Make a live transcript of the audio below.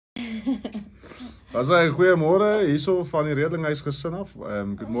Was goeiemôre hierso van die Redelinghuys gesin af.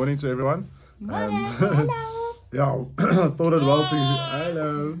 Good morning to everyone. Hello. Yeah, I thought it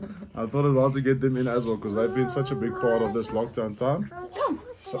well to get them in as well because they've been such a big part of this lockdown time.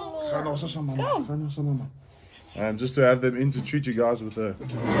 Just to have them in to treat you guys with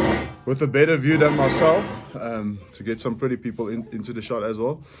a better view than myself, to get some pretty people into the shot as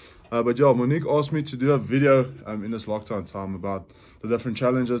well. But yeah, Monique asked me to do a video in this lockdown time about the different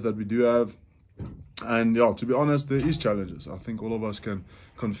challenges that we do have. And yeah, to be honest, there is challenges. I think all of us can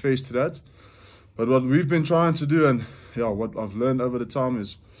confess to that. But what we've been trying to do, and yeah, what I've learned over the time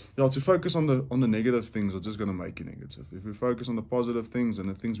is, to focus on the negative things are just going to make you negative. If we focus on the positive things and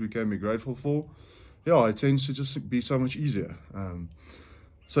the things we can be grateful for, it tends to just be so much easier.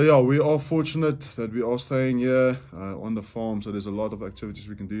 So yeah, we are fortunate that we are staying here on the farm. So there's a lot of activities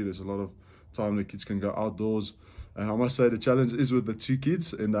we can do. There's a lot of time the kids can go outdoors. And I must say the challenge is with the 2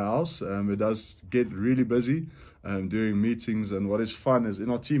 kids in the house. It does get really busy during meetings. And what is fun is in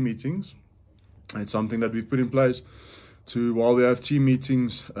our team meetings, it's something that we've put in place while we have team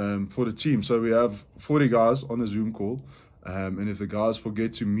meetings for the team. So we have 40 guys on a Zoom call. And if the guys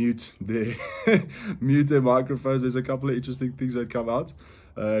forget to mute their microphones, there's a couple of interesting things that come out.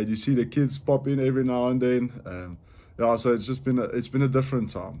 You see the kids pop in every now and then. So it's just been a different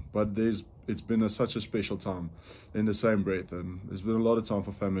time, but it's been such a special time in the same breath, and there's been a lot of time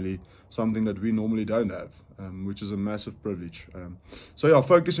for family, something that we normally don't have, which is a massive privilege. So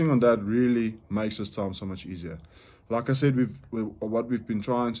focusing on that really makes this time so much easier. Like I said, what we've been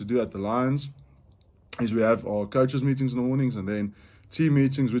trying to do at the Lions is we have our coaches meetings in the mornings and then team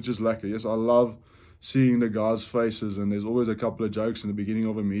meetings, which is lekker. Yes, I love seeing the guys' faces, and there's always a couple of jokes in the beginning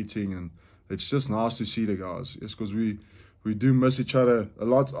of a meeting, and it's just nice to see the guys. Yes, because we do miss each other a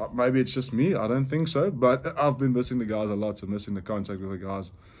lot. Maybe it's just me, I don't think so, but I've been missing the guys a lot, so missing the contact with the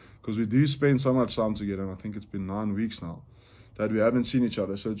guys, because we do spend so much time together, and I think it's been 9 weeks now that we haven't seen each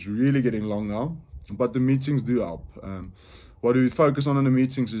other, so it's really getting long now, but the meetings do help. What we focus on in the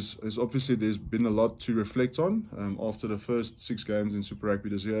meetings is obviously there's been a lot to reflect on after the first 6 games in Super Rugby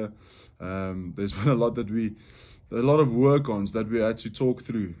this year. There's been a lot of work-ons that we had to talk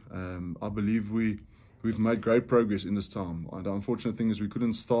through. I believe we've made great progress in this time. And the unfortunate thing is we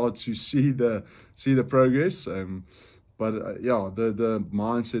couldn't start to see the progress. But the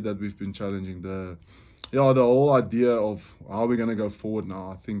mindset that we've been challenging, the whole idea of how we're going to go forward now.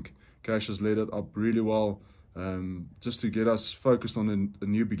 I think Cash has led it up really well. Just to get us focused on a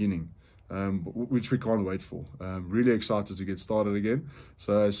new beginning, which we can't wait for. Really excited to get started again.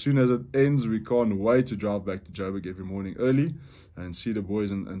 So as soon as it ends, we can't wait to drive back to Joburg every morning early and see the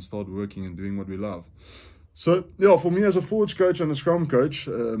boys and start working and doing what we love. So for me as a forwards coach and a scrum coach,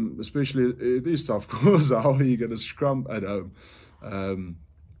 especially it is tough because how are you going to scrum at home?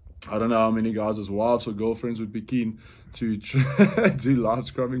 I don't know how many guys' wives or girlfriends would be keen to do live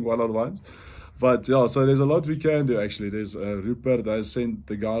scrumming one-on-ones. But so there's a lot we can do actually. There's Rupert has sent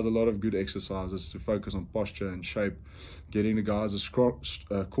the guys a lot of good exercises to focus on posture and shape, getting the guys'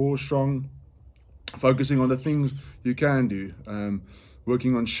 core strong, focusing on the things you can do,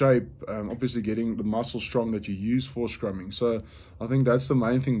 working on shape, obviously getting the muscle strong that you use for scrumming. So I think that's the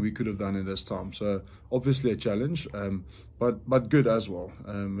main thing we could have done in this time. So obviously a challenge, but good as well.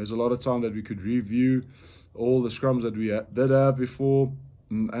 There's a lot of time that we could review all the scrums that we did have before,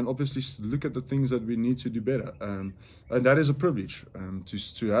 and obviously look at the things that we need to do better, and that is a privilege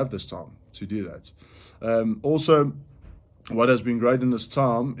to have this time to do that. Also, what has been great in this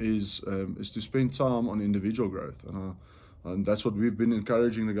time is to spend time on individual growth, and that's what we've been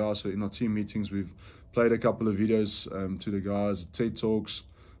encouraging the guys. So in our team meetings, we've played a couple of videos to the guys, TED Talks,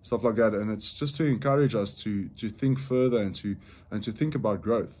 stuff like that, and it's just to encourage us to think further and to think about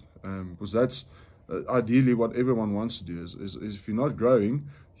growth, because that's ideally what everyone wants to do. Is if you're not growing,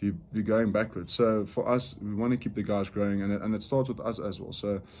 you're going backwards. So for us, we want to keep the guys growing, and it starts with us as well.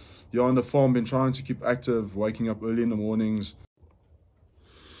 So on the farm, been trying to keep active, waking up early in the mornings.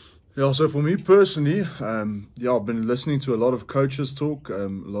 So for me personally, I've been listening to a lot of coaches talk, a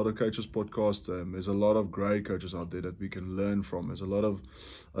lot of coaches podcasts. There's a lot of great coaches out there that we can learn from. There's a lot of,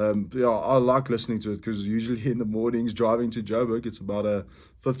 I like listening to it because usually in the mornings driving to Joburg, it's about a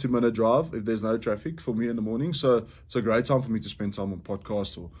 50-minute drive if there's no traffic for me in the morning. So it's a great time for me to spend time on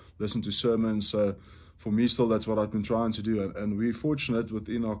podcasts or listen to sermons. So for me still, that's what I've been trying to do. And we're fortunate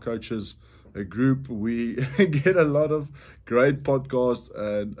within our coaches a group, we get a lot of great podcasts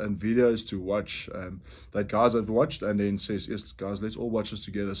and videos to watch that guys have watched, and then says, yes guys, let's all watch this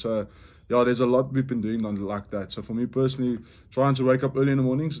together. So there's a lot we've been doing like that. So for me personally, trying to wake up early in the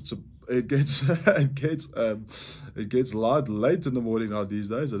mornings, it gets it gets late in the morning now these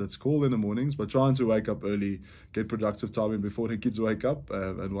days, and it's cool in the mornings. But trying to wake up early, get productive time in before the kids wake up,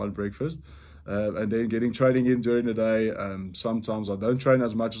 and want breakfast, and then getting training in during the day. Sometimes I don't train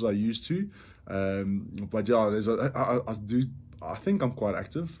as much as I used to, but yeah, I think I'm quite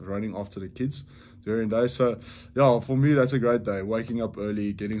active running after the kids during the day. So yeah, for me that's a great day. Waking up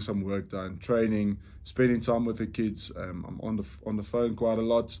early, getting some work done, training, spending time with the kids. I'm on the phone quite a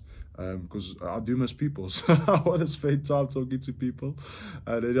lot because I do miss people. So I want to spend time talking to people.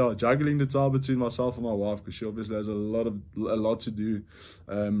 And then yeah, juggling the time between myself and my wife, because she obviously has a lot to do.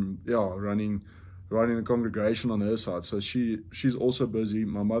 Yeah, running the congregation on her side. So she's also busy.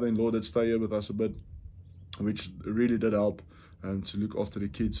 My mother-in-law did stay here with us a bit, which really did help to look after the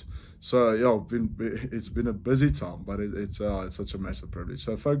kids. So yeah, it's been a busy time, but it's such a massive privilege.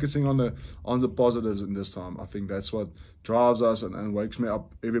 So focusing on the positives in this time, I think that's what drives us and wakes me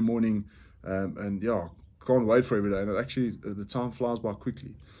up every morning. And yeah, can't wait for every day. And actually, the time flies by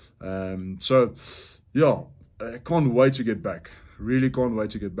quickly. So yeah, I can't wait to get back. Really can't wait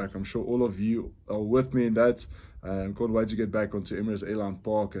to get back. I'm sure all of you are with me in that. Can't wait to get back onto Emirates Airline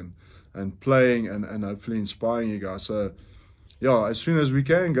Park and playing and hopefully inspiring you guys. So yeah, as soon as we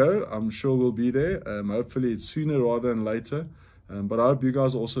can go, I'm sure we'll be there. Hopefully it's sooner rather than later. But I hope you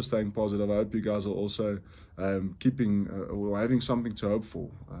guys are also staying positive. I hope you guys are also keeping or having something to hope for.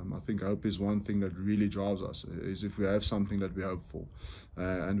 I think hope is one thing that really drives us, is if we have something that we hope for.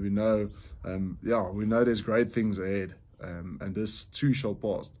 And we know, we know there's great things ahead. And this too shall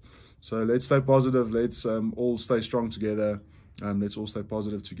pass. So let's stay positive. Let's all stay strong together. Let's all stay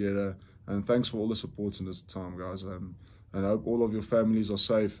positive together. And thanks for all the support in this time, guys. And I hope all of your families are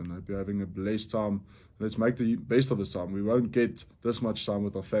safe, and I hope you're having a blessed time. Let's make the best of this time. We won't get this much time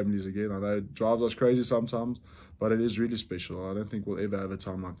with our families again. I know it drives us crazy sometimes, but it is really special. I don't think we'll ever have a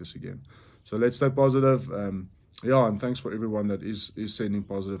time like this again. So let's stay positive. Yeah, and thanks for everyone that is sending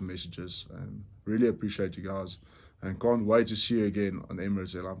positive messages. Really appreciate you guys, and can't wait to see you again on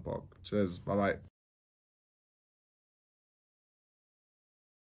Emirates Airline Park. Cheers. Bye-bye.